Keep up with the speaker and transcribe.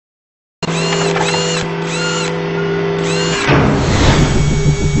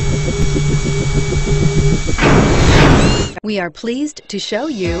We are pleased to show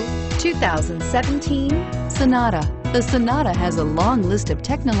you 2017 Sonata. The Sonata has a long list of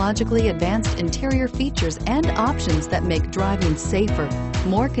technologically advanced interior features and options that make driving safer,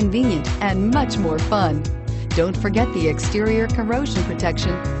 more convenient, and much more fun. Don't forget the exterior corrosion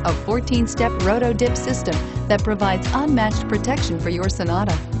protection, a 14-step roto-dip system that provides unmatched protection for your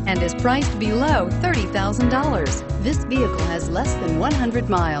Sonata and is priced below $30,000. This vehicle has less than 100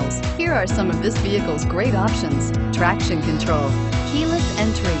 miles. Here are some of this vehicle's great options: traction control, keyless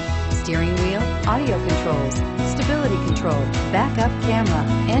entry, steering wheel audio controls, stability control, backup camera,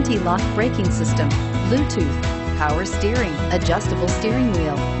 anti-lock braking system, Bluetooth, power steering, adjustable steering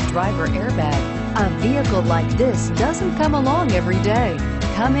wheel, driver airbag. A vehicle like this doesn't come along every day.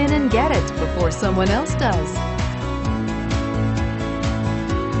 Come in and get it before someone else does.